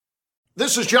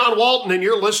This is John Walton, and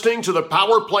you're listening to the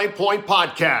Power Play Point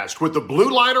podcast with the Blue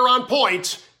Liner on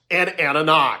point and Anna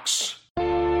Knox.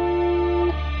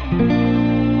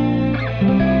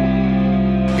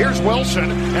 Here's Wilson,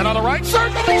 and on the right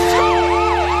circle, he scores!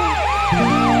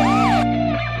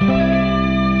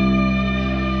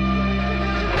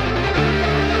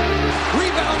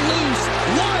 Rebound loose,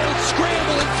 wild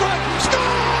scramble in front, score!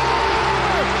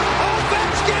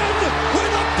 Ovechkin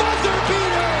with a buzzer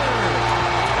beater!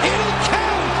 It'll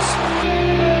count!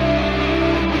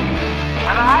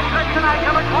 And the hat trick tonight,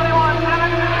 number 21,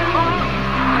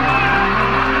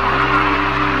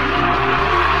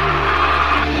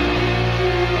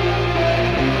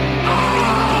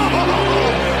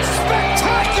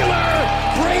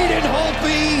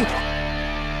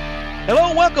 Hello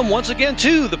and welcome once again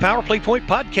to the Power Play Point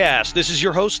podcast. This is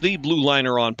your host, the Blue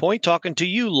Liner on Point, talking to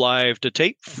you live to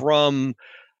tape from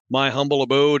my humble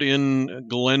abode in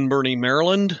Glen Burnie,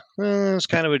 Maryland. It's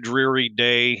kind of a dreary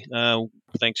day.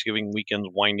 Thanksgiving weekend's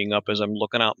winding up as I'm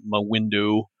looking out my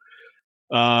window.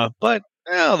 But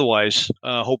otherwise,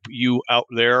 hope you out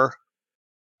there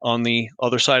on the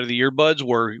other side of the earbuds,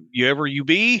 wherever you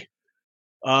be,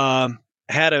 had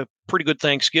a pretty good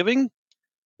Thanksgiving.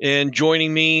 And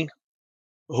joining me,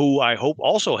 who I hope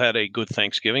also had a good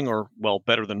Thanksgiving, or, well,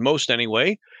 better than most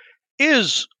anyway,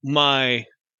 is my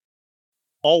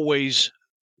always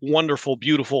wonderful,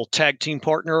 beautiful tag team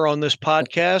partner on this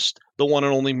podcast, the one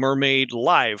and only mermaid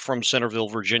live from Centerville,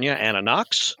 Virginia, Anna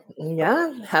Knox.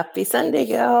 Yeah, happy Sunday,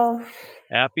 y'all.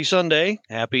 Happy Sunday.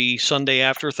 Happy Sunday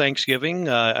after Thanksgiving.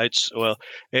 There's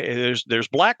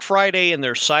Black Friday and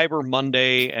there's Cyber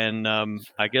Monday, and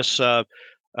I guess I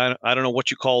don't know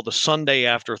what you call the Sunday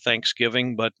after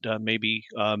Thanksgiving, but maybe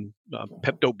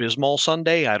Pepto-Bismol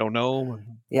Sunday. I don't know.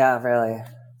 Yeah, really.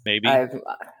 Maybe. I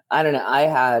don't know. I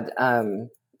had,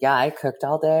 I cooked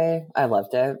all day. I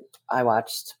loved it. I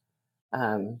watched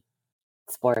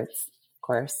sports, of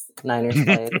course. Niners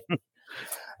played.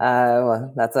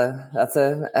 Well, that's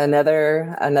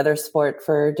another sport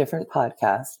for a different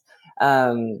podcast.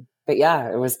 But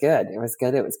yeah, it was good. It was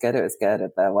good.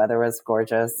 The weather was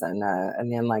gorgeous. And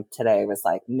then like today was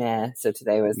like meh. So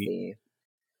today was the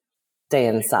day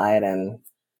inside and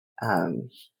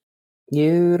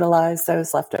utilize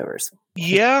those leftovers.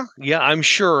 Yeah, I'm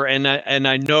sure. And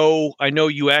I know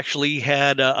you actually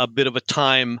had a bit of a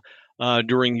time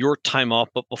during your time off.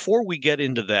 But before we get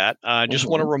into that, I just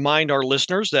want to remind our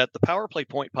listeners that the Power Play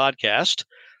Point podcast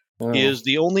is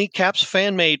the only Caps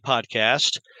fan-made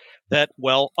podcast that,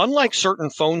 well, unlike certain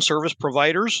phone service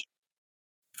providers,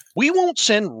 we won't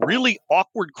send really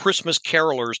awkward Christmas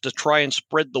carolers to try and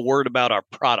spread the word about our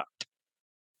product.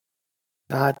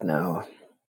 God, no.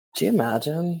 Do you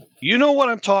imagine? You know what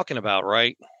I'm talking about,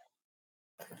 right?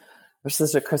 This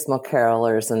is Christmas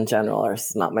carolers in general.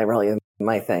 It's not really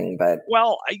my thing, but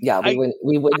well,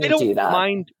 we wouldn't do that.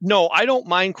 I don't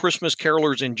mind Christmas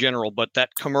carolers in general, but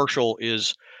that commercial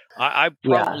is, I've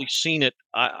probably seen it.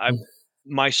 I've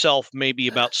myself maybe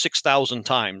about 6,000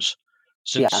 times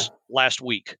since last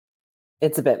week.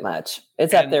 It's a bit much.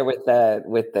 It's up there with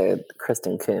the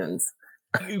Kristen Coons.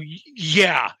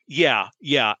 Yeah.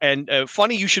 And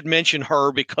funny you should mention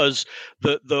her, because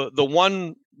the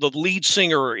lead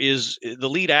singer is the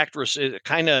lead actress has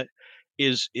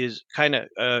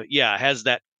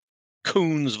that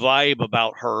Coons vibe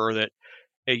about her that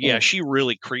she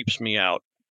really creeps me out.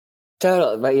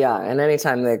 Totally, but and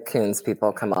anytime the Coons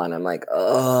people come on, I'm like,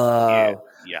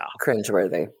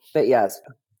 cringeworthy. But yes,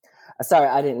 sorry,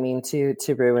 I didn't mean to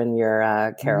ruin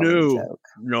your Carol joke.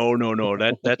 No,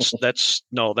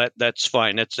 that's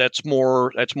fine. That's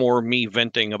more me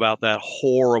venting about that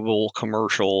horrible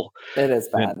commercial. It is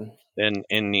bad than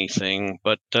anything,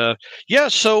 but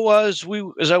so as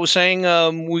I was saying,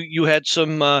 you had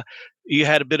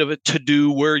a bit of a to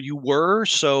do where you were,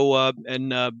 so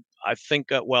I think,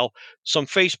 some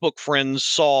Facebook friends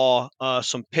saw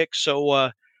some pics. So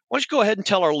why don't you go ahead and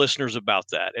tell our listeners about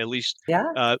that? At least,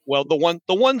 the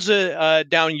ones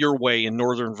down your way in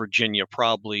Northern Virginia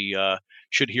probably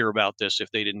should hear about this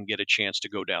if they didn't get a chance to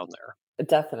go down there.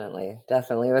 Definitely.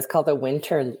 It was called a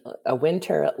Winter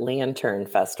Lantern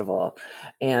Festival,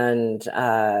 and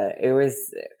it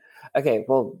was okay.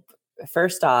 Well,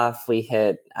 first off, we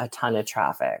hit a ton of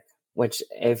traffic. Which,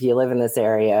 if you live in this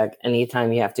area,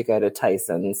 anytime you have to go to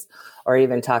Tyson's or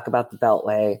even talk about the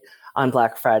Beltway on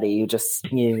Black Friday, you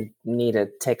need to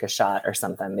take a shot or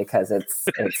something, because it's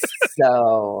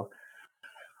so.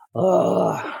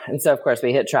 And so, of course,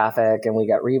 we hit traffic and we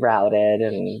got rerouted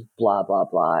and blah, blah,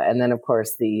 blah. And then, of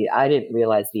course, I didn't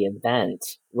realize the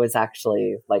event was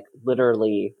actually like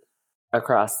literally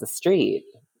across the street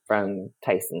from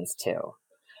Tyson's too.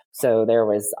 So there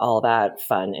was all that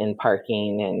fun in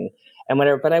parking and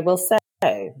whatever. But I will say,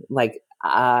 like,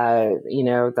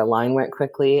 the line went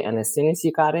quickly. And as soon as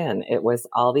you got in, it was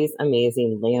all these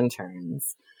amazing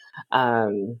lanterns,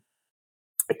 kind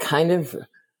of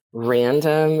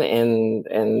random and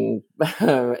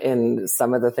in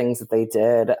some of the things that they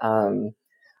did.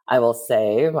 I will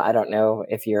say, I don't know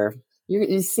if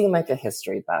you seem like a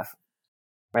history buff,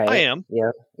 right? I am.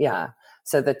 Yeah.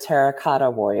 So the Terracotta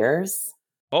Warriors.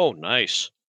 Oh,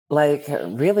 nice. Like,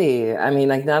 really, I mean,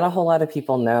 like, not a whole lot of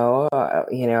people know,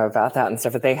 about that and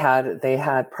stuff, but they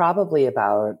had probably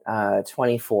about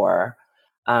 24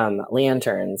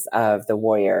 lanterns of the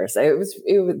Warriors. It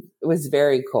was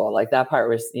very cool. Like, that part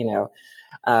was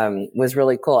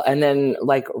really cool. And then,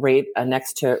 like, right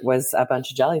next to it was a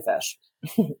bunch of jellyfish.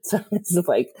 So it's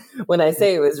like, when I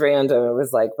say it was random, it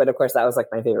was like, but of course that was like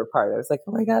my favorite part. I was like,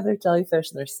 oh my God, they're jellyfish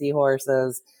and they're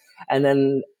seahorses. And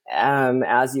then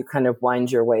as you kind of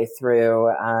wind your way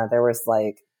through, there was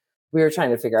like, we were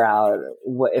trying to figure out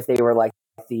what if they were like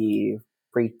the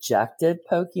rejected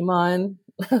Pokemon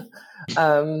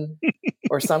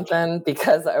or something,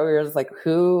 because we were just like,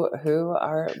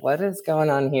 what is going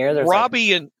on here? There's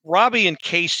Robbie and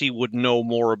Casey would know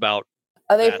more about.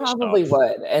 Oh, they probably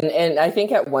would. And I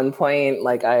think at one point,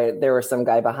 like, there was some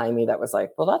guy behind me that was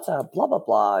like, well, that's a blah, blah,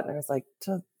 blah. And I was like,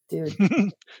 dude,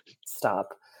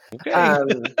 stop. Okay.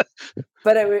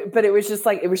 But it was just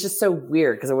like, it was just so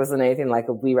weird because it wasn't anything like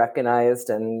we recognized.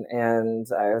 And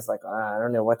I was like, I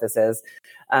don't know what this is.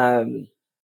 And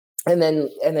then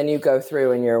you go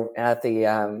through and you're at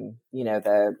the,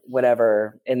 the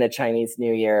whatever in the Chinese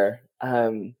New Year.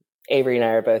 Avery and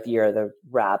I are both Year of the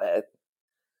Rabbit.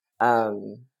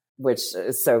 Which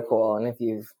is so cool. And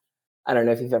I don't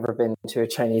know if you've ever been to a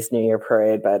Chinese New Year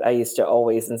parade, but I used to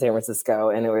always in San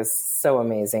Francisco, and it was so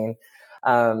amazing.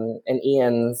 And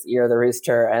Ian's Year of the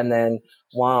Rooster, and then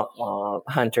Womp Womp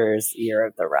Hunter's Year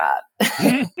of the Rat.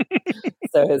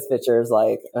 So his picture is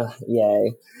like,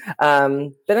 yay.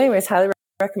 But anyways, highly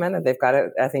recommended. They've got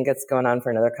it. I think it's going on for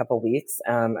another couple weeks.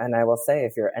 And I will say,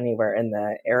 if you're anywhere in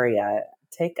the area,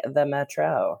 take the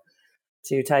metro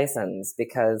to Tyson's,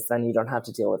 because then you don't have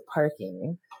to deal with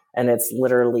parking, and it's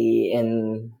literally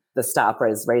in the stop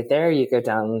is right there. You go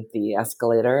down the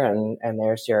escalator and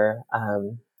there's your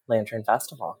Lantern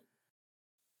Festival.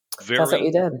 That's what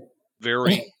we did.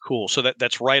 Very cool. So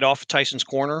that's right off Tyson's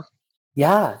Corner.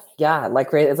 Yeah.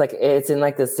 Like, right. It's in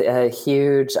like this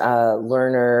huge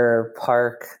learner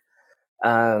park,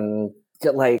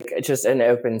 like just an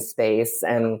open space.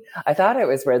 And I thought it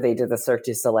was where they did the Cirque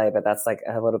du Soleil, but that's like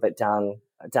a little bit down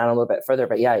a little bit further.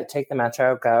 But yeah, take the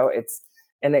metro, go. It's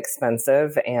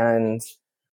inexpensive and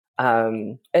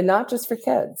not just for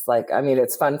kids. Like, I mean,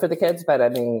 it's fun for the kids, but I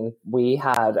mean, we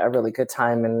had a really good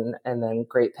time and then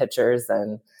great pictures.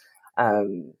 And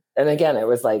again, it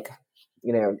was like,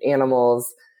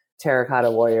 animals, Terracotta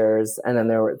Warriors. And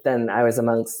then I was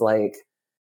amongst like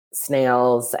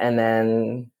snails and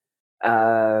then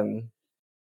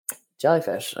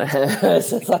jellyfish.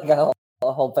 It's just like a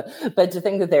whole but to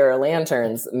think that they were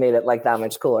lanterns made it like that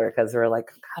much cooler, because we were like,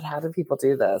 God, how do people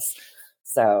do this?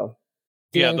 So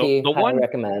yeah, the one I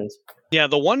recommend. Yeah,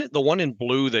 the one in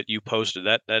blue that you posted,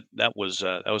 that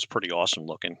was pretty awesome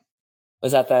looking.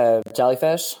 Was that the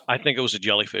jellyfish? I think it was a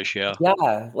jellyfish, yeah.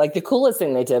 Yeah, like the coolest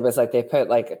thing they did was like they put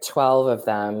like 12 of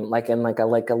them like in like a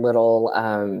little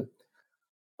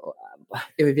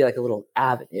it would be like a little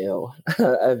avenue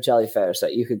of jellyfish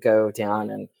that you could go down,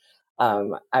 and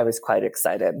I was quite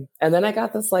excited. And then I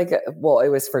got this it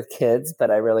was for kids,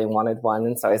 but I really wanted one,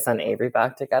 and so I sent Avery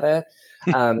back to get it.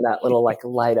 That little like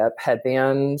light up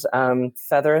headband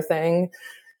feather thing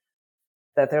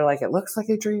that they're like, it looks like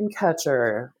a dream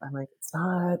catcher. I'm like, it's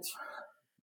not.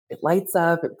 It lights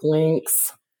up, it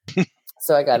blinks.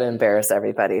 So I got to embarrass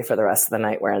everybody for the rest of the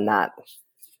night wearing that.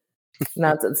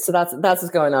 That's what's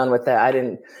going on with it. I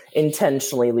didn't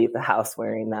intentionally leave the house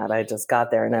wearing that. I just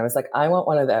got there and I was like, I want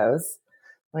one of those.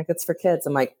 I'm like, it's for kids.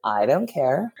 I'm like, I don't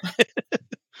care.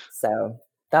 So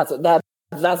that's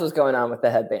what's going on with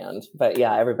the headband. But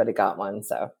yeah, everybody got one.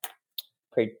 So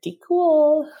pretty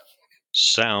cool.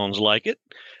 Sounds like it.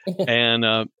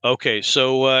 And okay,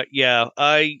 so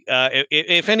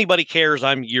if anybody cares,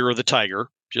 I'm Year of the Tiger,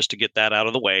 just to get that out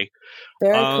of the way.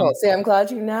 Very cool. See, I'm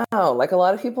glad you know. Like, a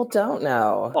lot of people don't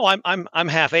know. Oh, I'm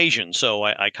half Asian, so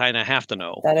I kind of have to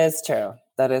know. That is true.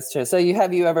 So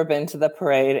have you ever been to the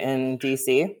parade in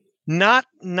DC? Not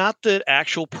the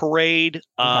actual parade.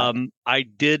 Okay. I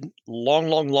did long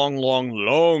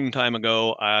time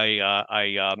ago.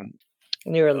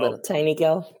 You were a little tiny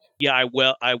girl. Yeah,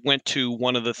 I went to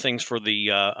one of the things for the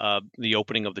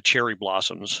opening of the cherry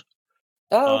blossoms.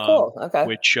 Oh, cool. Okay.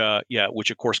 Which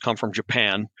of course come from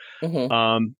Japan.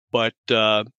 Mm-hmm.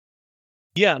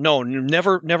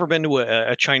 Never been to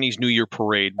a Chinese New Year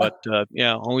parade, but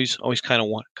always kind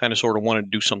of sort of wanted to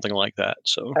do something like that.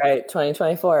 So, all right,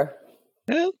 2024.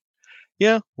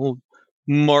 Yeah, we'll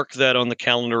mark that on the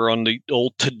calendar on the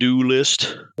old to-do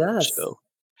list. Yes. So,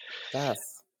 yes.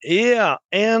 Yeah,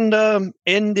 and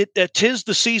it 'tis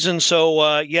the season,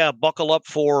 so buckle up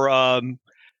for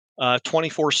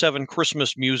 24/7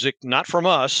 Christmas music, not from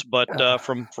us, but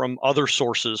from other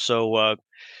sources. So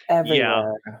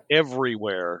Everywhere.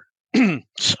 everywhere.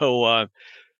 So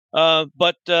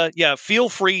feel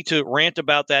free to rant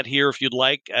about that here if you'd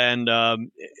like, and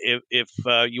if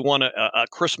you want a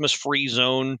Christmas-free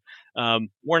zone,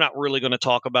 we're not really going to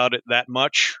talk about it that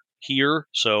much here.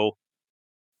 So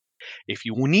if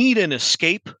you need an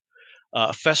escape,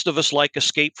 a Festivus-like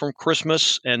escape from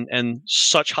Christmas and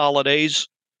such holidays,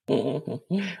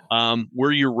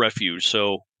 we're your refuge.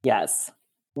 So yes,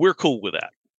 we're cool with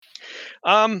that.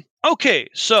 Okay,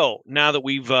 so now that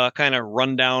we've kind of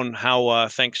run down how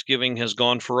Thanksgiving has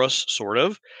gone for us, sort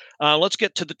of, let's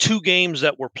get to the two games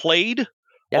that were played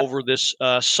over this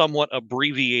somewhat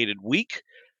abbreviated week.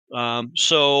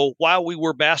 So while we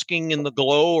were basking in the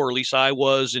glow, or at least I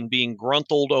was, in being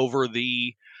gruntled over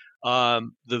the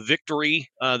victory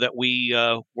that we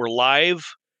were live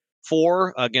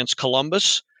for against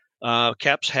Columbus,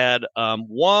 Caps had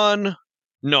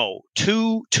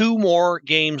two more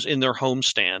games in their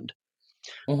homestand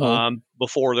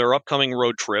before their upcoming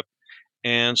road trip.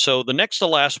 And so the next to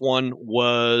last one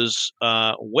was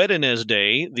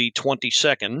Wednesday, the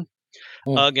 22nd,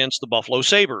 against the Buffalo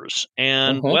Sabres.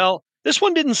 And, well, this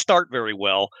one didn't start very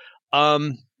well.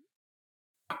 And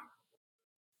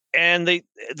they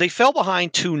fell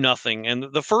behind 2-0.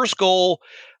 And the first goal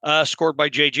scored by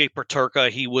JJ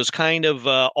Peterka, he was kind of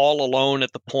all alone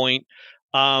at the point.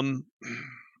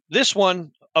 This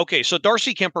one, okay, so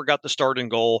Darcy Kemper got the start and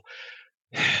goal.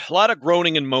 A lot of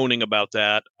groaning and moaning about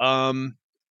that. I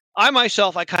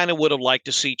kind of would have liked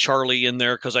to see Charlie in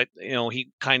there because he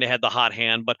kind of had the hot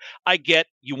hand, but I get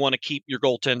you want to keep your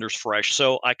goaltenders fresh,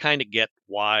 so I kind of get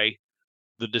why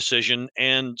the decision.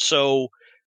 And so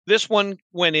this one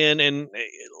went in, and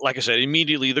like I said,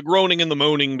 immediately the groaning and the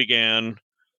moaning began.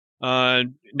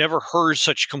 Never heard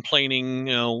such complaining,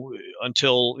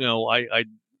 until I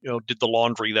did the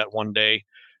laundry that one day.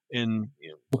 And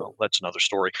that's another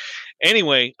story.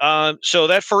 Anyway, so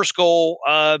that first goal,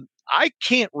 I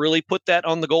can't really put that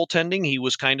on the goaltending. He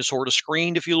was kind of sort of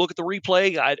screened. If you look at the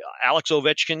replay, Alex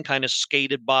Ovechkin kind of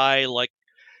skated by like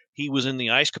he was in the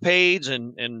ice capades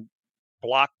and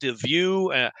blocked the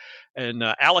view. And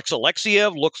Alex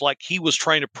Alexiev looks like he was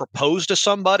trying to propose to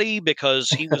somebody because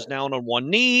he was down on one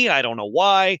knee. I don't know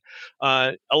why.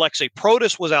 Alexei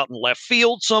Protas was out in left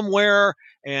field somewhere,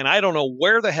 and I don't know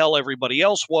where the hell everybody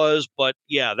else was. But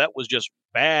yeah, that was just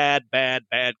bad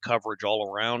coverage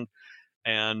all around.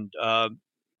 And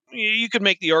you could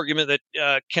make the argument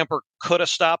that Kemper could have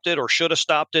stopped it or should have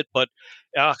stopped it, but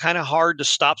kind of hard to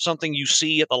stop something you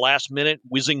see at the last minute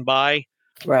whizzing by.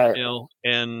 Right.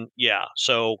 And yeah,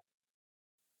 so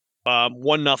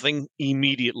 1-0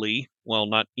 immediately. Well,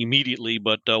 not immediately,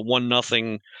 but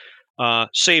 1-0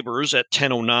 Sabres at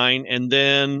 10:09, and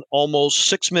then almost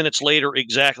 6 minutes later,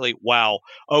 exactly. Wow.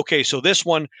 Okay, so this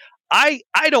one, I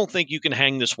don't think you can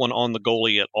hang this one on the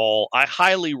goalie at all. I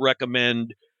highly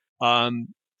recommend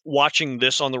watching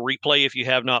this on the replay if you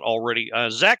have not already.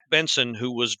 Zach Benson,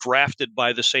 who was drafted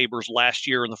by the Sabres last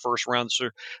year in the first round,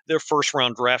 so their first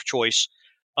round draft choice.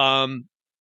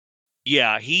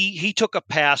 He took a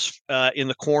pass in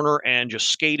the corner and just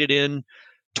skated in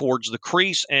towards the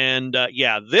crease. And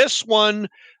this one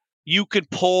you could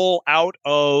pull out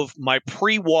of my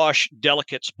pre-wash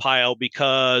delicates pile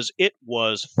because it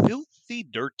was filthy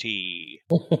dirty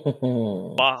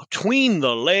between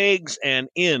the legs and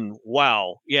in.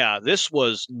 Wow. Yeah, this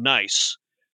was nice.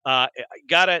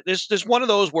 This is one of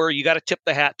those where you got to tip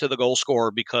the hat to the goal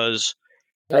scorer because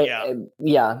at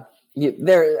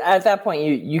that point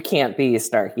you can't be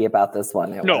snarky about this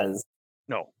one.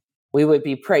 No. We would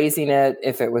be praising it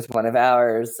if it was one of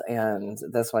ours, and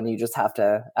this one you just have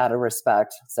to, out of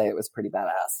respect, say it was pretty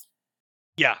badass.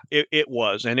 Yeah, it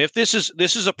was. And if this is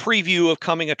a preview of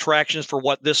coming attractions for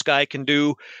what this guy can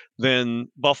do, then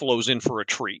Buffalo's in for a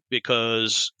treat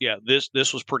because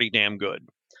this was pretty damn good.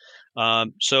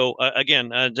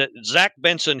 Again, Zach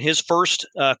Benson, his first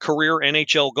career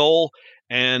NHL goal,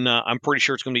 and I'm pretty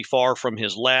sure it's going to be far from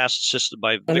his last, assisted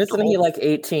by Victor. And isn't he like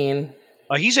 18?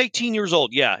 He's 18 years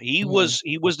old. Yeah, he was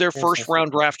their first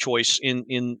round draft choice in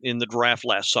the draft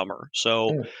last summer.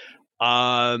 So,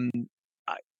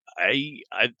 I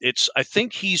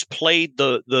think he's played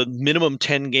the minimum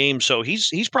 10 games, so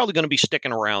he's probably going to be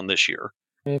sticking around this year.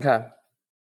 Okay.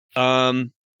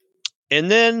 And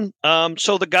then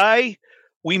so the guy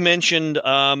we mentioned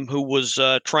who was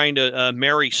trying to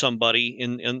marry somebody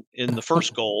in the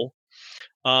first goal,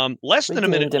 less than a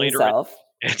minute later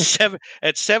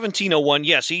at 17:01,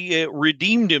 yes, he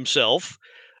redeemed himself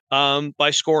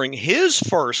by scoring his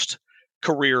first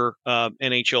career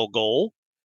NHL goal,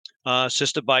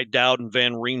 assisted by Dowd and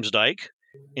Van Riemsdyk.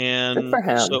 And good for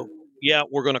him. So, yeah,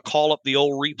 we're going to call up the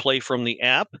old replay from the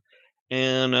app.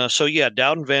 And so, yeah,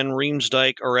 Dowd and Van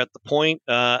Riemsdyk are at the point.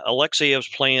 Alexeyev's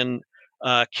playing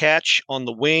catch on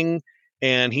the wing,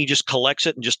 and he just collects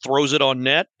it and just throws it on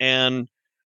net. And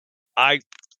I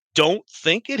don't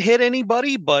think it hit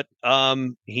anybody, but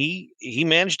he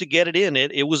managed to get it in.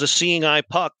 It was a seeing eye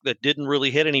puck that didn't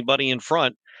really hit anybody in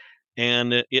front,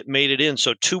 and it made it in.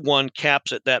 So 2-1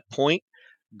 Caps at that point,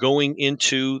 going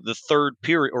into the third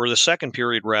period, or the second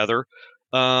period rather.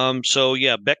 So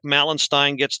yeah, Beck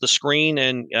Mallenstein gets the screen,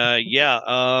 and I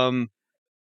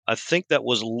think that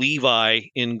was Levi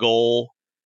in goal.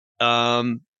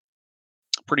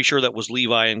 Pretty sure that was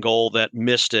Levi in goal that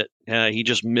missed it. He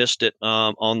just missed it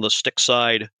on the stick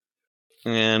side.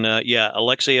 And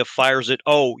Alexeyev fires it.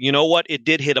 Oh, you know what? It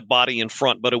did hit a body in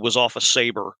front, but it was off a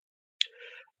saber.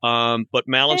 But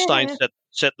Mallenstein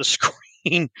set the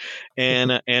screen,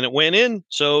 and it went in.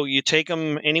 So you take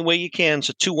them any way you can.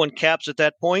 So 2-1 Caps at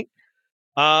that point.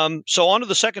 So on to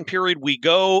the second period we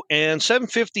go, and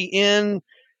 7:50 in.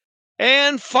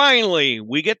 And finally,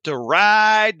 we get to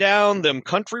ride down them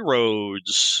country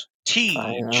roads.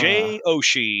 TJ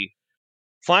Oshie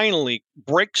finally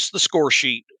breaks the score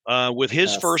sheet with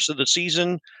his first of the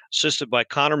season, assisted by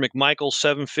Connor McMichael,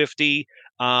 750.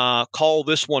 Call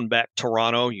this one back,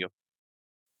 Toronto, you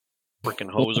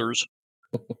freaking hosers.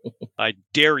 I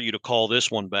dare you to call this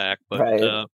one back. But,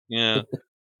 right. Yeah.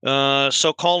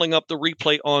 So calling up the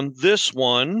replay on this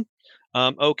one.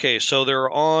 Okay, so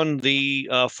they're on the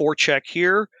forecheck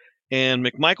here, and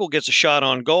McMichael gets a shot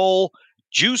on goal.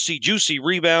 Juicy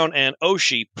rebound, and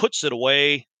Oshie puts it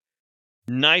away.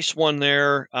 Nice one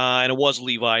there, and it was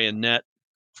Levi in net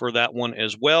for that one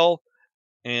as well.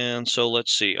 And so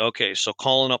let's see. Okay, so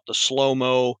calling up the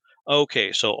slow-mo.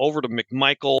 Okay, so over to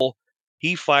McMichael.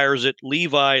 He fires it.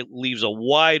 Levi leaves a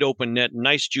wide open net.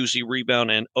 Nice juicy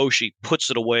rebound, and Oshie puts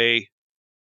it away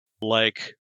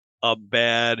like a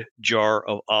bad jar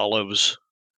of olives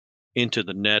into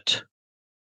the net.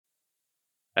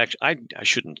 Actually, I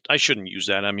shouldn't use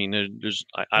that. I mean,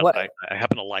 I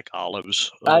happen to like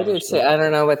olives. I do too. I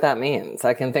don't know what that means.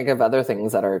 I can think of other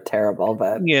things that are terrible,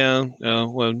 but yeah,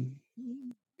 well,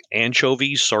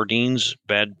 anchovies, sardines,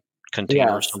 bad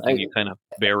container, something you kind of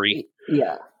bury.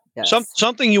 Yeah. Yes.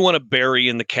 Something you want to bury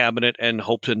in the cabinet and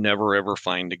hope to never ever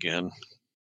find again.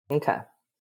 Okay.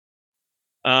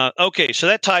 Okay, so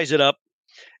that ties it up,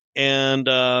 and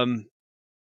I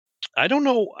don't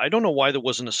know why there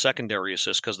wasn't a secondary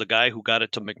assist, because the guy who got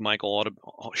it to McMichael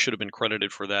should have been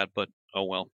credited for that, but oh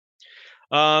well.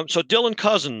 So Dylan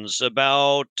Cousins,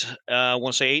 about I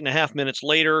want to say 8.5 minutes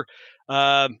later,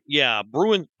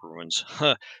 Bruins.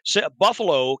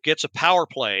 Buffalo gets a power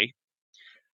play,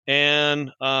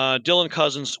 and Dylan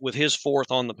Cousins with his fourth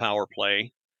on the power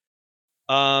play.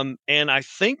 And I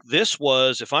think this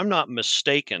was, if I'm not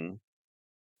mistaken,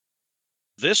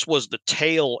 this was the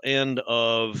tail end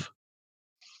of.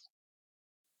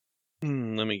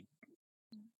 Let me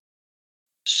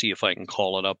see if I can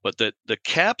call it up. But the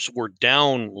Caps were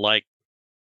down like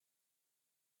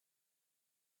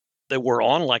they were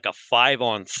on like a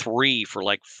 5-on-3 for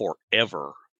like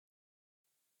forever.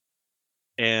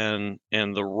 And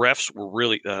the refs were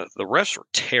really the refs were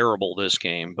terrible this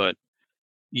game. But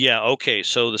yeah, okay.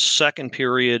 So the second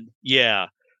period, yeah.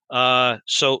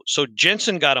 So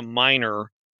Jensen got a minor,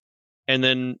 and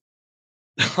then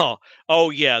oh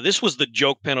yeah, this was the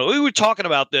joke penalty. We were talking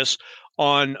about this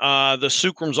on the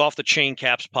Sucrum's Off the Chain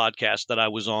Caps podcast that I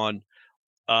was on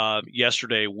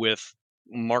yesterday with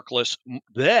Marcus.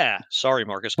 Sorry,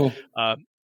 Marcus.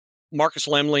 Marcus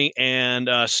Lemley and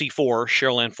C4,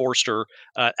 Cheryl Ann Forster,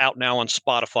 out now on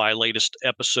Spotify, latest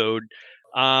episode.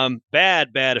 Bad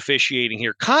officiating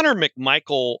here. Connor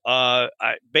McMichael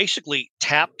basically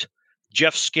tapped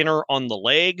Jeff Skinner on the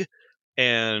leg,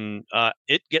 and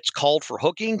it gets called for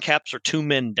hooking. Caps are 2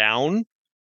 men down,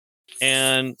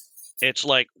 and it's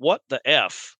like, what the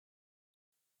F?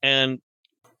 And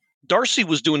Darcy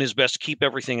was doing his best to keep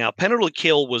everything out. Penalty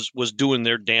kill was doing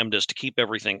their damnedest to keep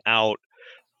everything out.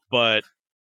 But,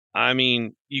 I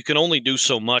mean, you can only do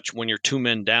so much when you're 2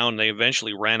 men down. They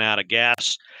eventually ran out of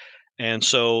gas. And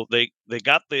so they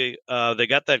got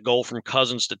that goal from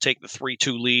Cousins to take the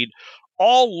 3-2 lead.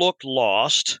 All looked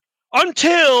lost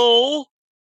until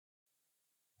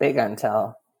big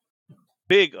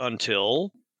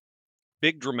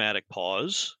dramatic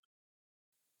pause.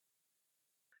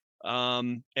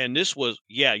 And this was,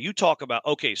 you talk about,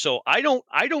 okay, so I don't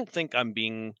think I'm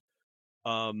being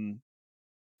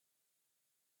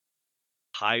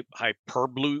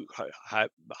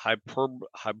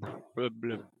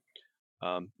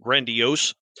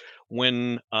grandiose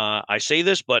when I say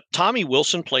this, but Tommy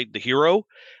Wilson played the hero.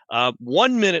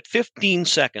 1 minute, 15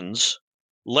 seconds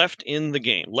left in the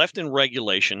game, left in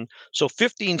regulation. So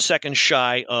 15 seconds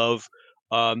shy of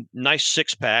nice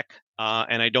six-pack.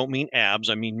 And I don't mean abs,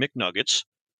 I mean McNuggets.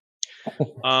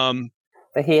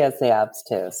 But he has the abs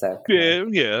too, so.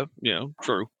 Yeah,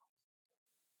 true.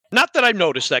 Not that I've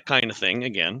noticed that kind of thing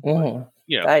again. Mm-hmm.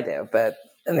 But, I do, but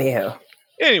anyhow.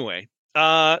 Anyway,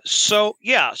 so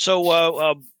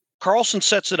Carlson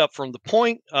sets it up from the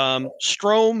point.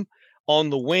 Strome on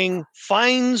the wing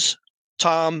finds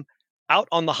Tom out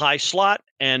on the high slot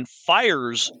and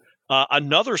fires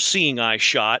another seeing eye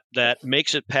shot that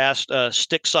makes it past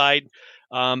stick side.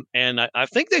 And I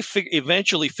think they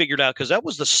eventually figured out, because that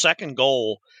was the second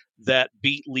goal that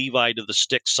beat Levi to the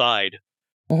stick side.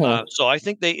 Mm-hmm. So I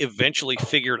think they eventually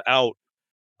figured out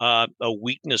a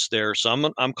weakness there.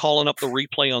 So I'm calling up the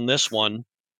replay on this one.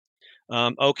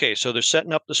 Okay, so they're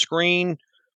setting up the screen.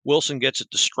 Wilson gets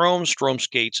it to Strome. Strome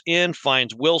skates in,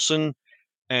 finds Wilson,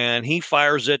 and he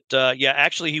fires it.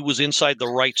 Actually, he was inside the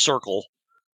right circle.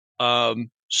 So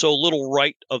a little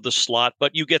right of the slot,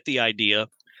 but you get the idea.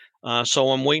 So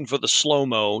I'm waiting for the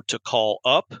slow-mo to call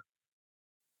up.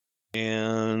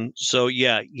 And so,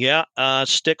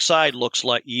 stick side looks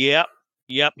like, yep,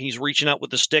 he's reaching out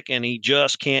with the stick, and he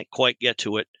just can't quite get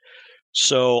to it.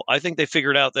 So I think they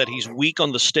figured out that he's weak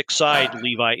on the stick side,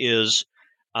 Levi is,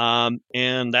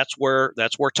 and that's where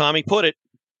Tommy put it.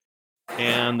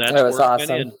 And that's it was where awesome.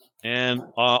 It went in. And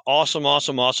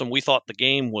awesome. We thought the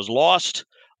game was lost,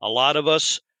 a lot of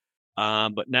us,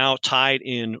 but now tied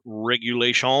in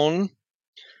regulation.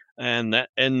 And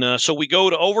so we go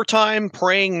to overtime,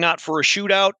 praying not for a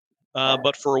shootout,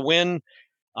 but for a win.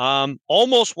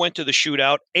 Almost went to the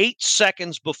shootout 8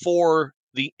 seconds before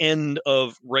the end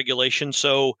of regulation,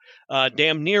 so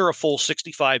damn near a full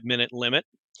 65-minute limit.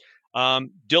 Dylan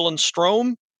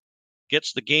Strome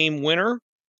gets the game winner,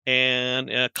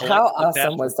 and how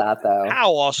awesome was that, though?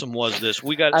 How awesome was this?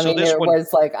 We got.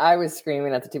 Was like I was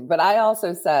screaming at the TV, but I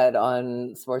also said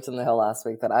on Sports on the Hill last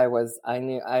week that I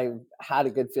knew I had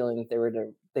a good feeling that they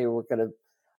were going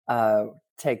to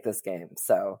take this game.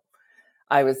 So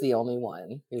I was the only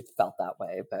one who felt that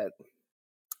way, but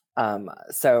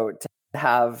so to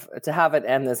have it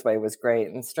end this way was great,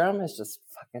 and Strome is just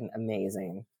fucking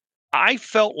amazing. I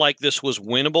felt like this was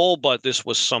winnable, but this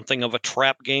was something of a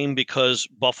trap game because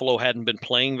Buffalo hadn't been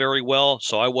playing very well,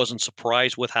 so I wasn't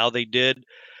surprised with how they did.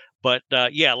 But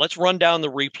let's run down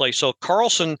the replay. So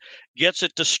Carlson gets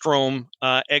it to Strome,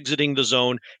 exiting the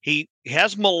zone. He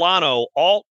has Milano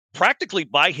all practically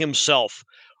by himself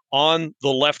on the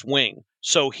left wing,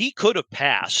 so he could have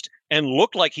passed and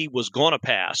looked like he was going to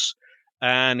pass.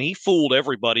 And he fooled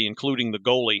everybody, including the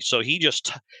goalie. So he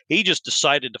just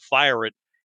decided to fire it,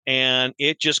 and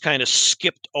it just kind of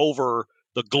skipped over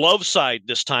the glove side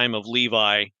this time of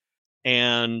Levi,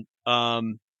 and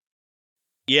that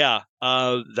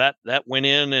went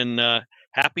in, and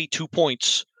happy 2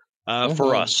 points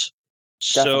for us.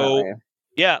 Definitely.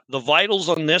 So the vitals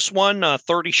on this one: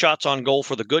 30 shots on goal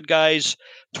for the good guys,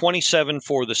 27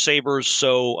 for the Sabres.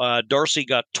 So Darcy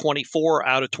got 24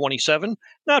 out of 27.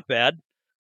 Not bad.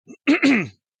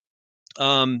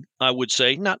 I would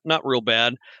say not real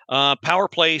bad. Power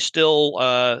play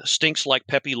still stinks like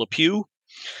Pepe Le Pew.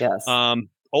 Yes. 0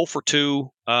 for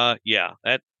 2. That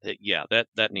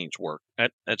needs work.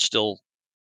 That's still,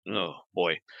 oh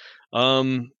boy.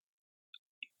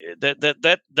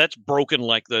 That's broken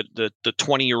like the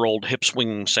 20-year-old hip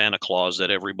swinging Santa Claus that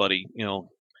everybody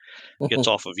gets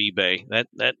off of eBay.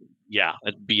 That's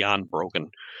beyond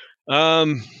broken.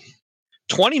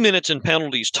 20 minutes in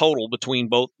penalties total between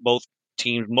both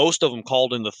teams. Most of them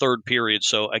called in the third period.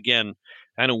 So again,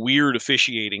 kind of weird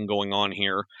officiating going on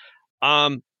here.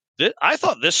 I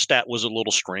thought this stat was a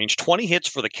little strange. 20 hits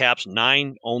for the Caps,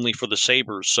 9 only for the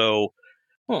Sabres. So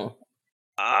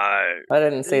I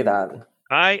didn't see that.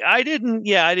 I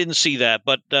didn't see that.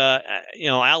 But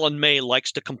Alan May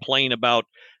likes to complain about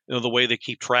the way they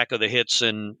keep track of the hits,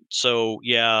 and so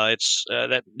it's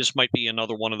that this might be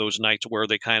another one of those nights where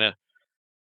they kind of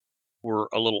were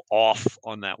a little off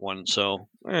on that one. So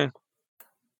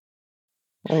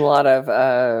A lot of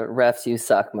refs you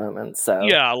suck moments. So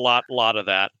yeah, a lot of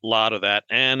that.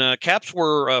 And Caps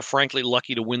were frankly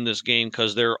lucky to win this game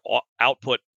because their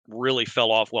output really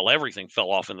fell off. Well, everything fell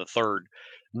off in the third.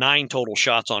 9 total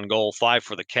shots on goal, 5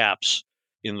 for the Caps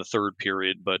in the third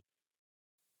period. But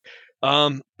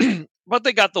but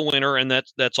they got the winner, and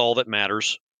that's all that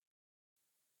matters.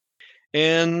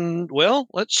 And well,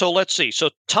 let's see. So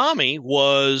Tommy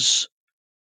was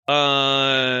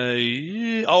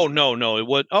it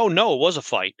was a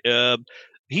fight.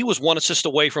 He was 1 assist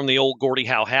away from the old Gordie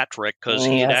Howe hat trick because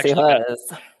he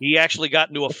actually got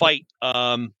into a fight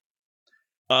about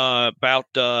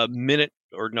a minute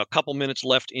or a couple minutes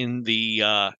left in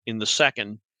the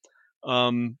second.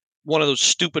 One of those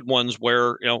stupid ones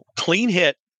where clean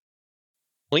hit,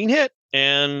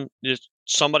 and just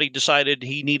somebody decided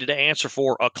he needed to answer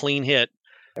for a clean hit.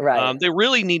 Right. They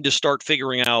really need to start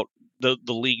figuring out, the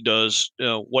league does,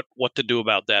 what to do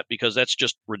about that, because that's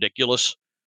just ridiculous.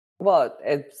 Well,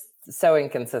 it's so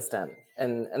inconsistent,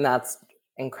 and that's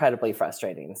incredibly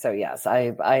frustrating. So yes,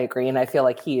 I agree, and I feel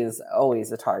like he is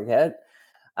always a target.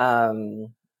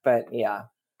 But yeah,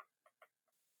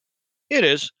 it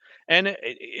is. And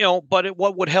but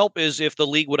what would help is if the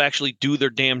league would actually do their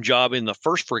damn job in the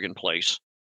first friggin' place.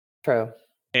 True.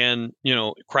 And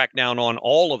crack down on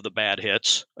all of the bad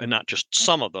hits and not just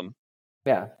some of them.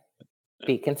 Yeah.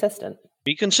 Be consistent.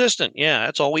 Be consistent. Yeah,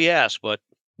 that's all we ask. But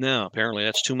no, apparently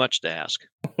that's too much to ask.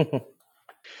 All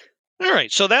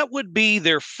right, so that would be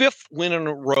their 5th win in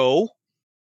a row.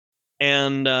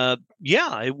 And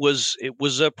yeah, it was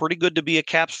pretty good to be a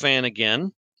Caps fan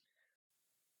again.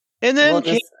 And then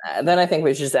then I think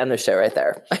we should just end the show right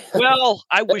there. Well,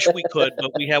 I wish we could, but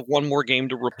we have one more game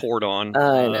to report on.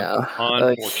 I know,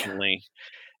 unfortunately.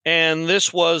 And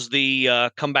this was the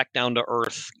come back down to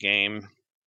earth game.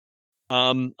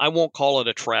 I won't call it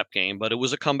a trap game, but it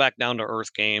was a come back down to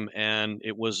earth game, and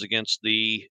it was against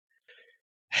the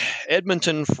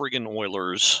Edmonton friggin'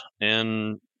 Oilers.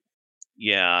 And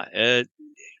yeah,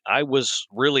 I was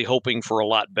really hoping for a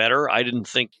lot better. I didn't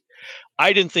think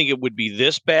it would be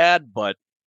this bad, but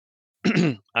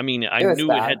I mean, I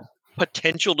knew it had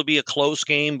potential to be a close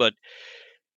game, but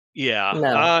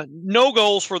yeah, no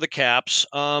goals for the Caps.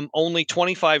 Only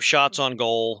 25 shots on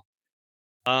goal.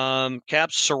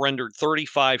 Caps surrendered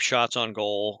 35 shots on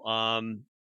goal.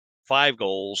 5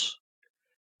 goals.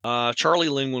 Charlie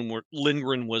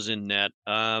Lindgren was in net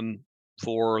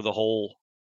for the whole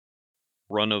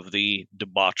run of the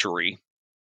debauchery.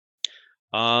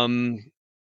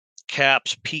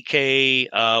 Caps PK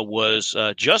was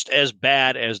just as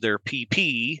bad as their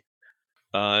PP.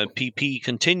 PP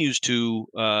continues to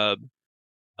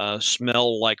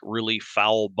smell like really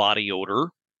foul body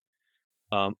odor.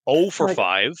 0 for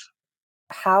 5.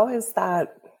 How is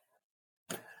that?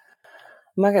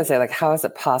 I'm not gonna say how is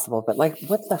it possible, but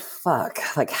what the fuck?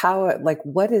 How?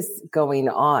 What is going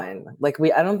on?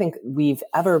 I don't think we've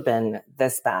ever been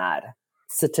this bad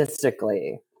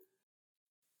statistically.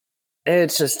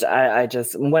 It's just I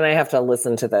just when I have to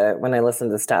listen to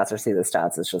stats or see the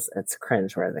stats, it's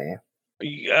cringeworthy.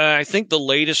 I think the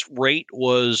latest rate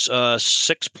was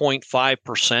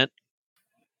 6.5%.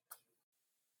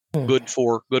 Good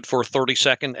for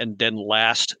 32nd and then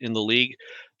last in the league.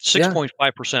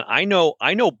 6.5%. I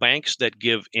know banks that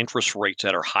give interest rates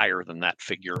that are higher than that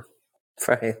figure.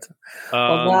 Right.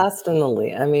 Last in the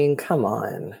league. I mean, come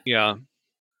on. Yeah.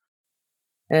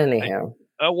 Anyhow.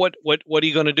 What are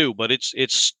you going to do? But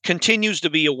it's continues to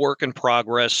be a work in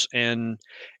progress, and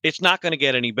it's not going to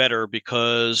get any better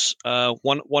because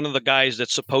one of the guys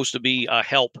that's supposed to be a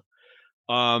help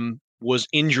was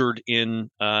injured in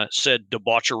said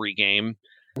debauchery game.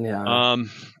 Yeah.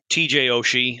 TJ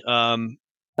Oshie.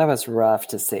 That was rough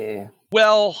to see.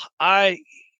 Well, I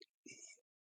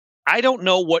don't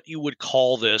know what you would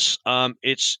call this.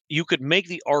 You could make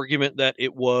the argument that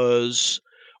it was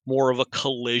more of a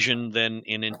collision than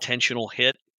an intentional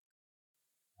hit.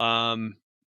 I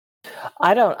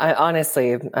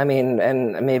honestly, I mean,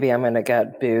 and maybe I'm going to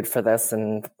get booed for this,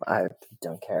 and I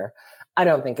don't care. I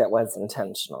don't think it was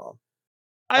intentional.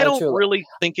 I don't really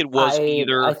think it was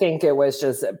either. I think it was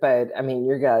just, but I mean,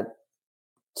 you got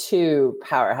 2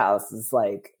 powerhouses,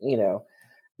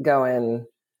 going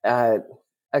at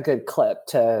a good clip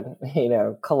to,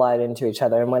 collide into each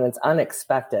other. And when it's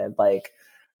unexpected,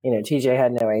 TJ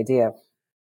had no idea.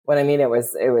 What I mean, it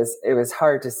was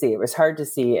hard to see. It was hard to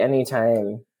see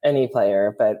anytime any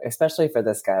player, but especially for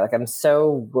this guy. I'm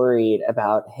so worried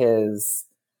about his,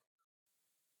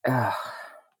 his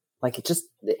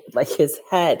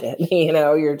head.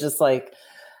 You're just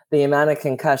the amount of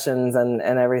concussions and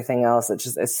everything else.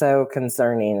 It's so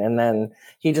concerning. And then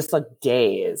he just looked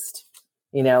dazed.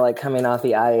 like coming off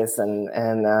the ice, and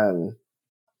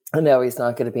I know he's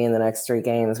not going to be in the next 3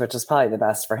 games, which is probably the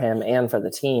best for him and for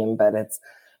the team, but it's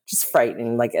just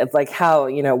frightening. Like, it's like how,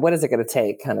 what is it going to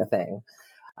take kind of thing.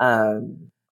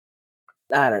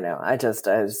 I don't know. I just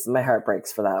my heart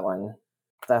breaks for that one.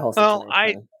 That whole situation.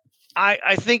 Well,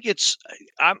 I think it's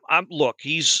look,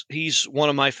 he's one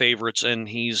of my favorites, and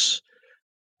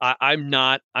I'm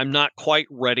not quite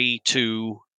ready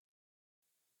to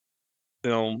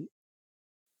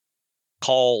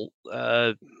call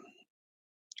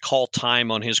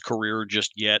time on his career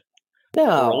just yet.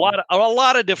 No. For a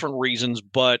lot of different reasons,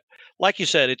 but like you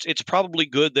said, it's probably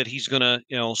good that he's going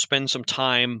to spend some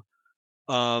time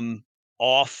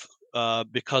off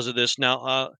because of this.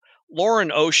 Now, Lauren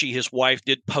Oshie, his wife,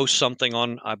 did post something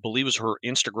on, I believe it was her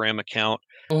Instagram account,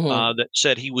 that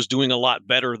said he was doing a lot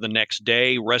better the next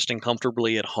day, resting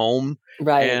comfortably at home.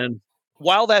 Right. And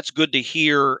while that's good to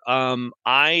hear,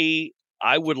 I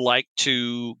would like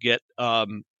to get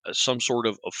some sort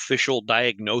of official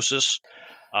diagnosis.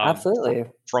 Absolutely.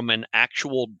 From an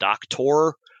actual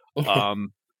doctor.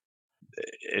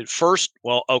 First,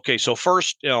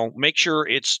 make sure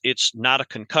it's not a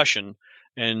concussion,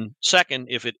 and second,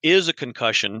 if it is a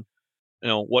concussion,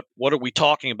 what are we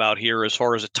talking about here as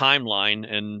far as a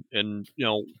timeline and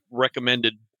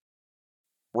recommended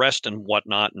rest and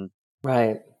whatnot and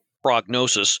right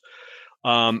prognosis.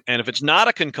 And if it's not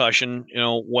a concussion,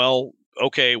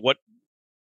 okay, what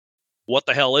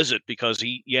the hell is it? Because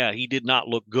he did not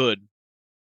look good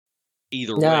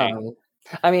either way.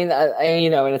 I mean,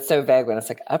 and it's so vague when it's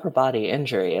like upper body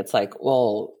injury. It's like,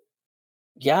 well,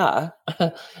 yeah,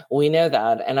 we know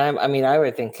that. And I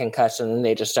would think concussion, and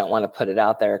they just don't want to put it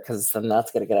out there because then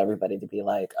that's going to get everybody to be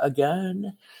like,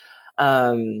 again.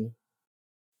 But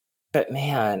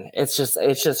man, it's just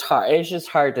hard. It's just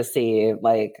hard to see.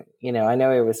 Like, I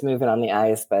know he was moving on the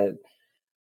ice, but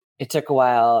it took a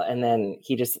while, and then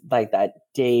he just like that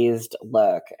dazed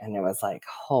look, and it was like,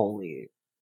 holy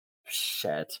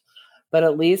shit. But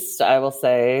at least I will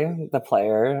say the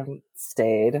player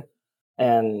stayed,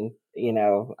 and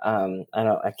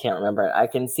I can't remember it. I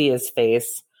can see his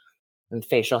face and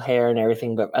facial hair and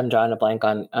everything, but I'm drawing a blank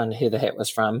on who the hit was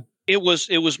from. It was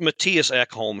Matthias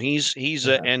Ekholm. He's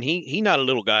and he not a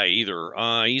little guy either.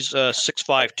 He's 6'5",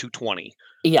 220.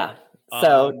 Yeah.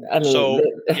 So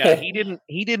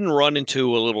he didn't run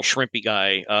into a little shrimpy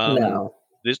guy. No.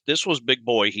 This was big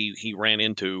boy he ran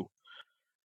into.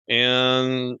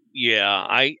 And yeah,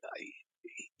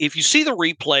 if you see the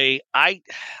replay, I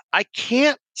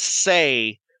can't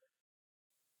say.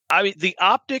 I mean, the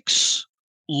optics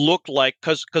look like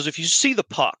because if you see the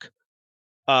puck,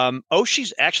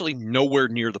 Oshie's actually nowhere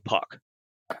near the puck.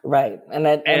 Right, and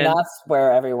that's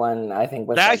where everyone I think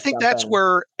was. I think that's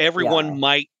where everyone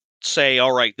might say,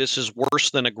 "All right, this is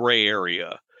worse than a gray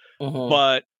area,"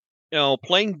 but.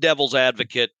 Playing devil's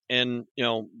advocate and,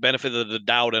 benefit of the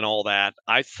doubt and all that,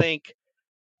 I think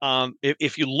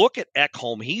if you look at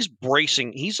Ekholm, he's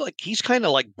bracing. He's kind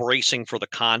of like bracing for the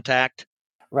contact.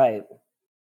 Right.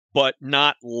 But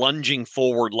not lunging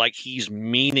forward like he's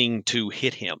meaning to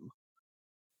hit him.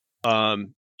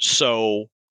 So,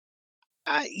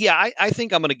 I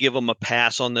think I'm going to give him a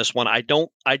pass on this one. I don't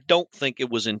think it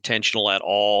was intentional at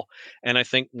all. And I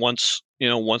think once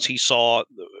he saw,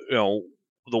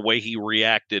 the way he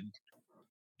reacted,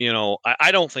 I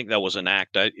don't think that was an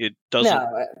act. It doesn't.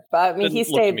 No, but I mean, he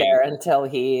stayed there until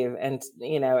and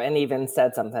even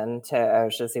said something to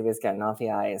Oshie as he was getting off the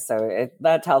ice. So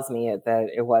that tells me that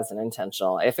it wasn't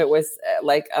intentional. If it was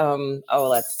like,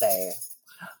 let's say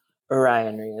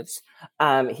Ryan Reeves,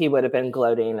 he would have been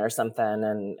gloating or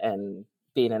something and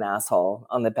being an asshole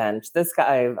on the bench. This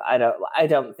guy, I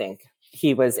don't think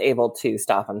he was able to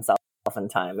stop himself in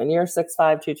time. And you're 6'5",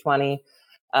 220.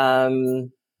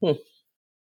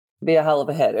 Be a hell of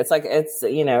a hit. It's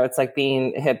like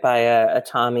being hit by a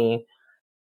Tommy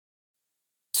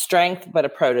strength, but a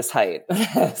Protus height.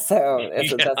 So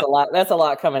that's a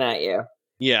lot coming at you.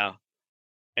 Yeah.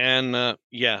 And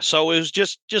so it was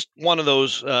just one of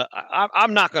those.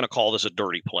 I'm not going to call this a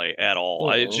dirty play at all.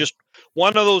 Mm-hmm. It's just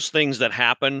one of those things that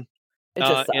happen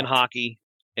in hockey,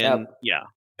 and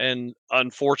and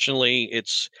unfortunately,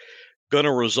 it's going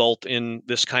to result in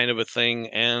this kind of a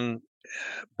thing.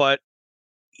 But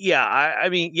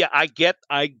I get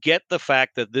the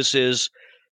fact that this is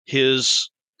his,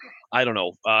 I don't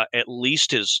know, at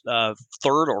least his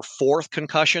third or fourth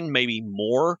concussion, maybe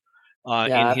more.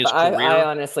 In his career, I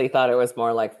honestly thought it was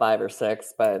more like 5 or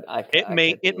 6, but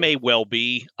it may well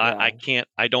be. Yeah.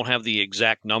 I don't have the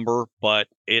exact number, but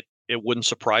it wouldn't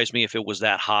surprise me if it was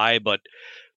that high. But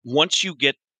once you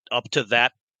get up to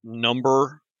that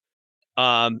number,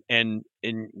 And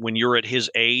when you're at his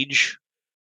age,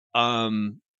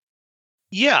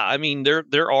 yeah, I mean, there's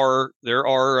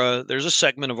a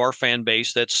segment of our fan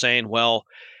base that's saying, well,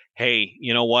 hey,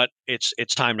 you know what?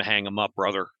 It's time to hang him up,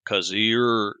 brother, because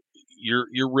you're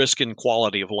risking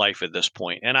quality of life at this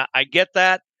point. And I get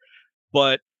that,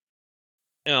 but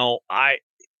I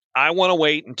want to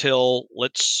wait until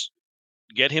let's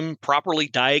get him properly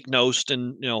diagnosed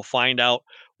and find out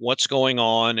what's going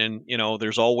on. And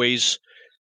there's always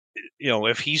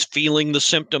if he's feeling the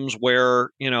symptoms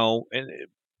where and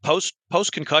post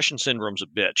concussion syndrome's a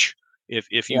bitch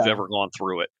if you've ever gone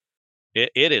through it.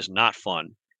 It is not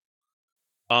fun.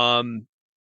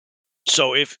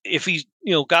 So if he's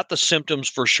got the symptoms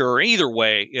for sure, either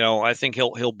way, I think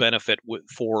he'll benefit with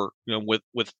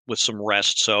some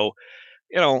rest. So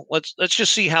let's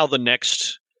just see how the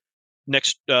next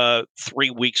 3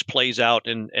 weeks plays out,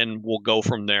 and we'll go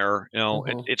from there.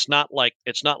 It's not like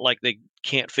they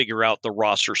can't figure out the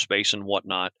roster space and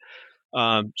whatnot.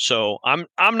 So I'm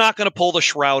not going to pull the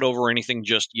shroud over anything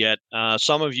just yet.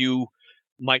 Some of you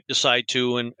might decide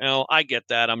to, and I get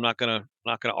that. I'm not going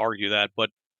to argue that, but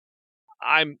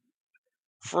I'm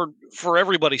for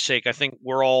everybody's sake, I think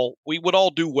we would all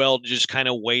do well to just kind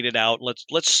of wait it out.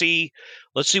 Let's see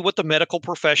what the medical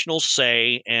professionals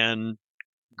say and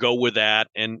go with that.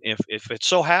 And if it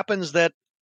so happens that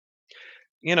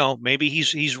maybe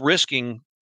he's risking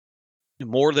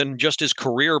more than just his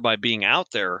career by being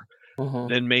out there,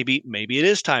 then maybe it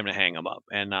is time to hang him up.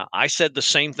 And I said the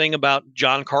same thing about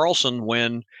John Carlson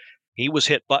when he was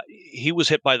hit by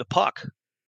the puck.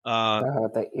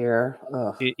 The ear.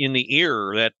 Ugh. In the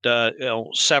ear that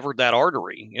severed that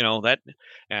artery. That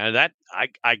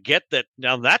I get that.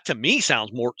 Now that to me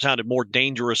sounded more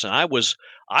dangerous, and I was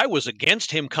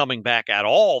against him coming back at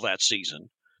all that season.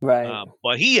 Right.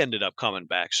 But he ended up coming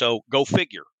back. So go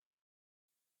figure.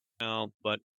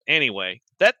 But anyway,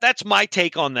 that's my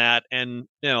take on that. And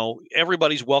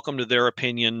everybody's welcome to their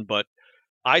opinion, but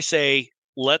I say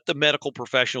let the medical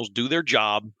professionals do their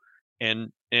job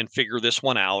and figure this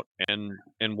one out, and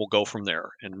we'll go from there.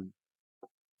 And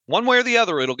one way or the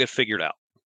other, it'll get figured out.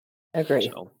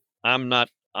 Agree. So I'm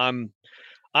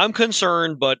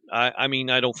concerned, but I mean,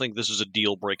 I don't think this is a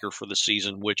deal breaker for the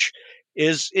season, which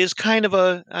is kind of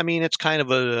it's kind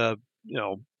of a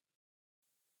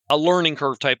learning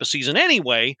curve type of season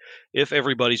anyway, if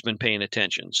everybody's been paying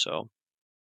attention. So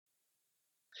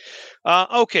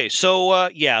okay, so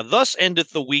thus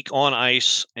endeth the week on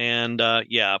ice, and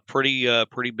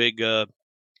pretty big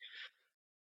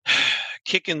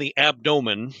kick in the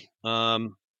abdomen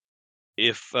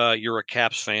if you're a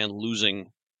Caps fan, losing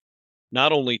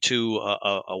not only to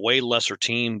a way lesser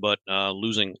team, but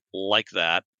losing like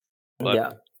that.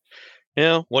 But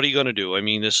what are you going to do? I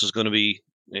mean, this is going to be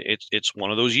it's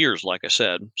one of those years, like I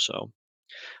said. So.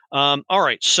 All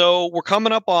right, so we're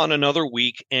coming up on another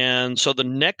week, and so the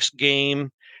next game,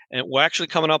 and we're actually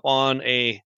coming up on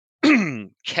a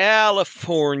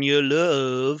California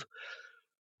love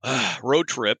road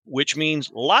trip, which means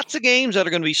lots of games that are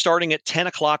going to be starting at 10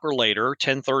 o'clock or later,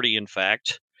 10:30 in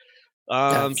fact.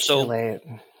 That's too late.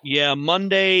 Yeah,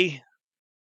 Monday.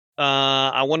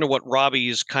 I wonder what Robbie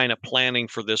is kind of planning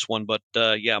for this one, but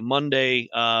Monday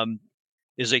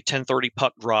is a 10:30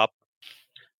 puck drop.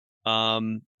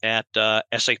 At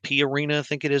SAP Arena, I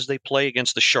think it is. They play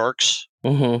against the Sharks,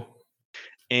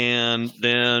 and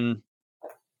then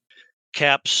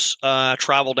Caps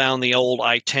travel down the old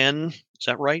I-10. Is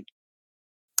that right?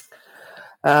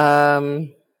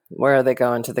 Where are they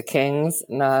going? To the Kings?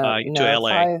 No, to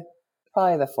LA.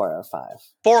 Probably the 405.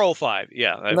 405,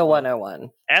 yeah. The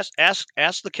 101. Ask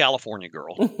the California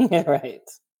girl. Right.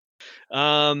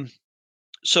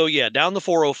 So, down the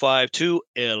 405 to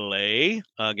LA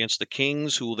against the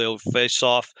Kings, who they'll face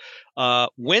off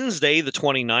Wednesday, the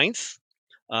 29th.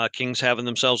 Kings having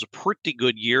themselves a pretty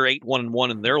good year, 8-1-1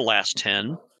 in their last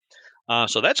 10.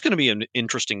 So that's going to be an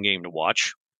interesting game to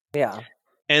watch. Yeah.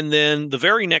 And then the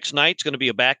very next night is going to be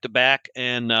a back-to-back.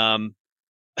 And,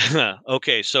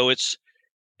 okay, so it's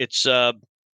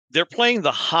they're playing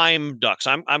the Heim Ducks.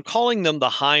 I'm calling them the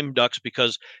Heim Ducks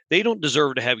because they don't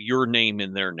deserve to have your name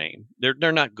in their name.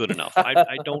 They're not good enough.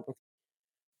 I don't.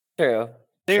 True.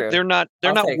 They're not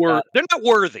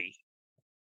worthy.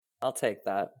 I'll take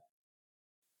that.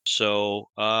 So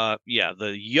the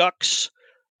Yucks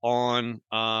on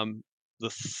the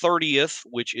 30th,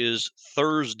 which is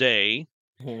Thursday,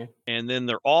 and then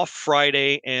they're off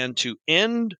Friday. And to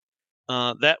end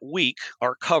that week,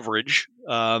 our coverage,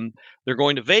 they're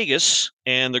going to Vegas,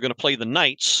 and they're going to play the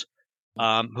Knights,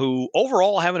 who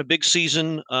overall having a big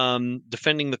season,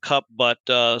 defending the Cup, but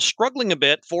struggling a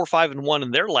bit, 4-5-1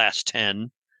 in their last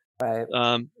 10. Right.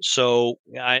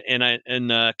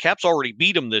 Caps already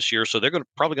beat them this year, so they're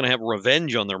probably going to have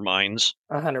revenge on their minds.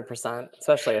 100%,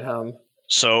 especially at home.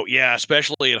 So yeah,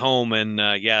 especially at home, and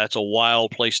it's a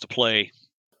wild place to play.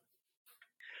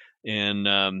 And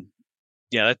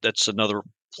that's another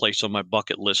place on my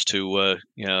bucket list to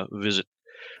visit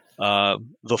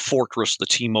the Fortress, the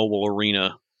T-Mobile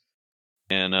Arena,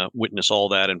 and witness all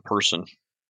that in person.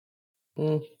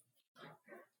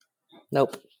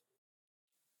 Nope.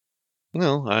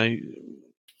 No,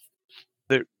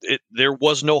 there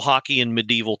was no hockey in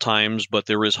medieval times, but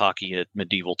there is hockey at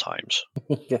medieval times.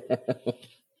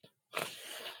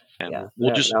 And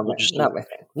we'll just leave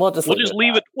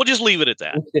it at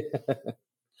that.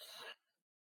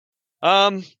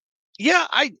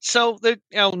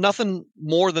 Nothing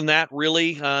more than that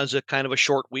really. It's a kind of a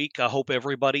short week. I hope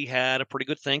everybody had a pretty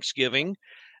good Thanksgiving,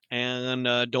 and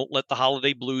don't let the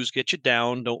holiday blues get you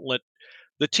down. Don't let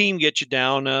the team get you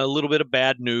down. A little bit of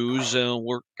bad news.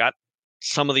 We're got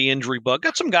some of the injury bug.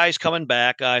 Got some guys coming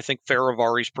back. I think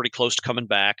Faravari's pretty close to coming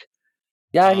back.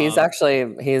 Yeah, he's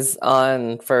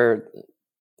on for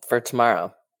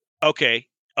tomorrow. Okay.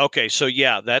 So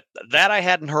that I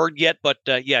hadn't heard yet, but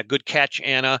good catch,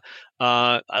 Anna.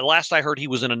 Last I heard, he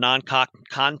was in a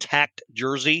non-contact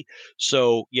jersey.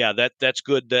 So that's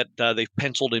good that they've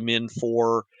penciled him in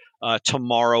for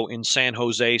tomorrow in San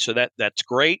Jose. So that's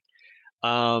great.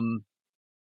 I'm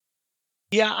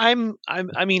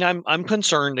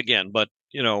concerned again, but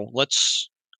let's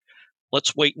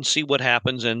wait and see what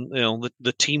happens, and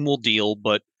the team will deal.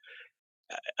 But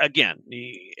again,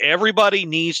 everybody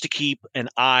needs to keep an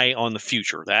eye on the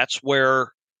future. That's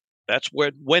where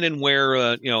when and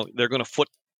where they're going to foot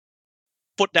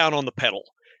down on the pedal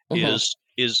is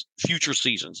future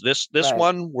seasons. This right.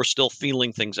 One, we're still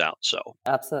feeling things out. So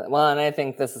absolutely. Well, and I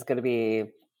think this is going to be.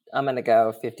 I'm going to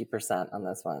go 50% on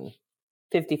this one,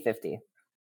 50-50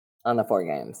 on the 4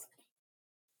 games.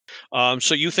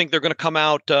 So you think they're going to come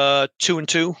out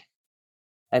 2-2?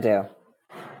 I do.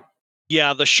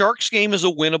 Yeah, the Sharks game is a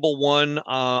winnable one.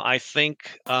 I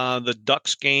think the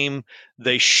Ducks game,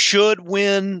 they should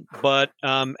win, but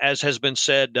as has been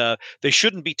said, they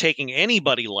shouldn't be taking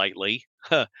anybody lightly,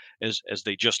 as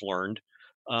they just learned.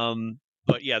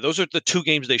 But yeah, those are the 2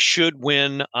 games they should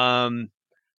win.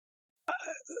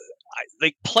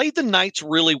 They played the Knights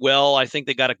really well. I think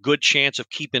they got a good chance of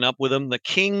keeping up with them. The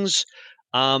Kings,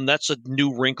 that's a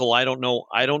new wrinkle. I don't know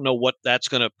what that's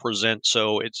going to present.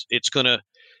 So it's going to.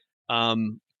 I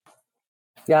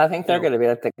think they're going to be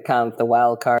like the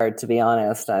wild card. To be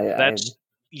honest, I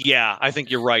think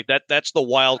you're right. That's the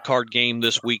wild card game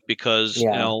this week because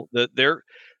they're.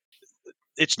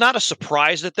 It's not a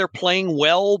surprise that they're playing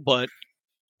well, but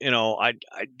I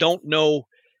don't know.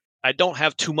 I don't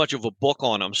have too much of a book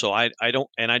on them, so I don't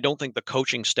think the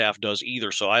coaching staff does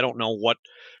either. So I don't know if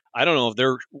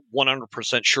they're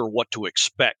 100% sure what to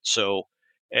expect. So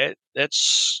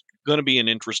that's going to be an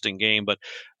interesting game. But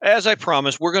as I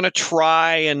promised, we're going to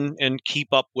try and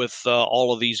keep up with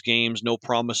all of these games. No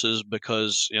promises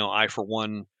because I for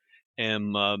one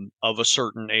am of a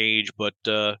certain age, but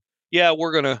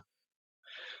we're gonna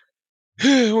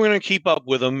keep up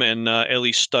with them and at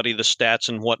least study the stats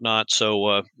and whatnot.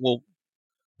 So we'll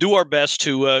do our best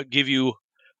to give you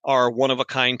our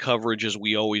one-of-a-kind coverage as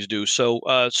we always do. So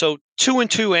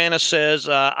 2-2, Anna says,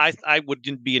 I would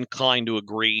be inclined to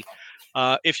agree.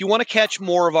 If you want to catch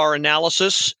more of our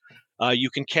analysis, you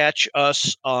can catch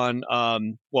us on,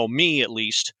 me at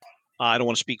least. I don't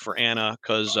want to speak for Anna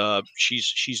because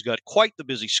she's got quite the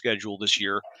busy schedule this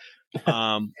year.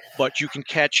 But you can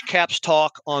catch Caps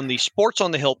Talk on the Sports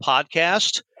on the Hill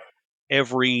podcast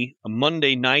every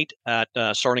Monday night at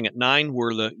starting at 9.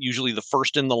 We're usually the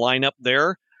first in the lineup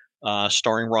there,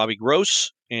 starring Robbie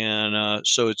Gross, and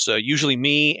so it's usually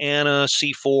me, Anna,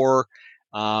 C4,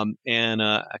 and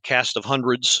a cast of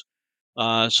hundreds.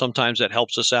 Sometimes that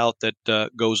helps us out. That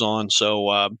goes on.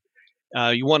 So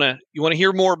you want to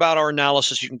hear more about our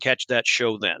analysis, you can catch that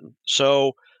show then.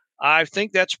 So I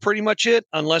think that's pretty much it,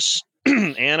 unless,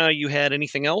 Anna, you had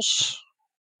anything else?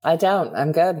 I don't.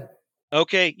 I'm good.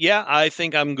 Okay. Yeah, I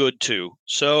think I'm good too.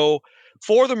 So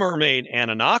for the Mermaid,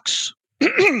 Anna Knox,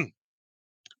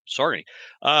 sorry,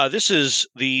 this is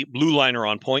the Blue Liner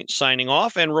on Point signing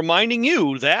off and reminding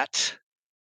you that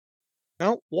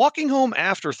walking home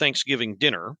after Thanksgiving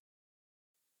dinner,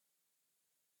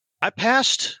 I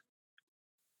passed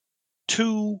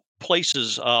 2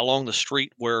 places along the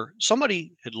street where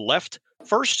somebody had left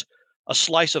first a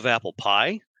slice of apple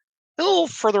pie, a little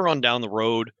further on down the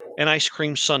road, an ice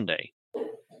cream sundae.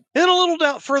 And a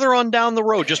little further on down the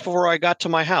road, just before I got to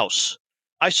my house,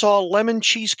 I saw a lemon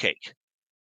cheesecake.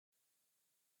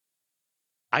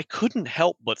 I couldn't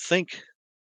help but think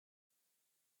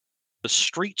the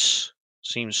streets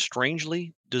seem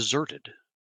strangely deserted.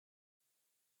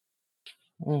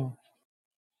 Nope.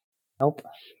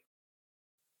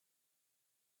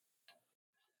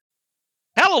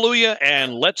 Hallelujah,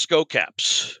 and let's go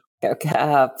Caps. Go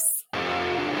Caps.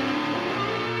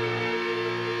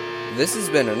 This has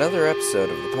been another episode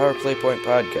of the Power Play Point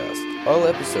Podcast. All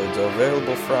episodes are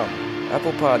available from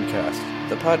Apple Podcasts,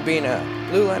 the Podbean app,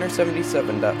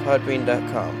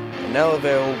 blueliner77.podbean.com, and now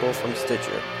available from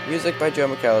Stitcher. Music by Joe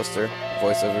McAllister,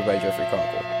 voiceover by Jeffrey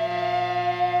Conkle.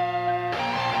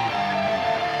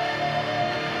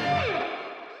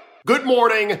 Good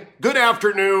morning, good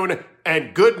afternoon,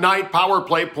 and good night, Power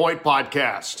Play Point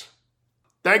Podcast.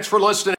 Thanks for listening.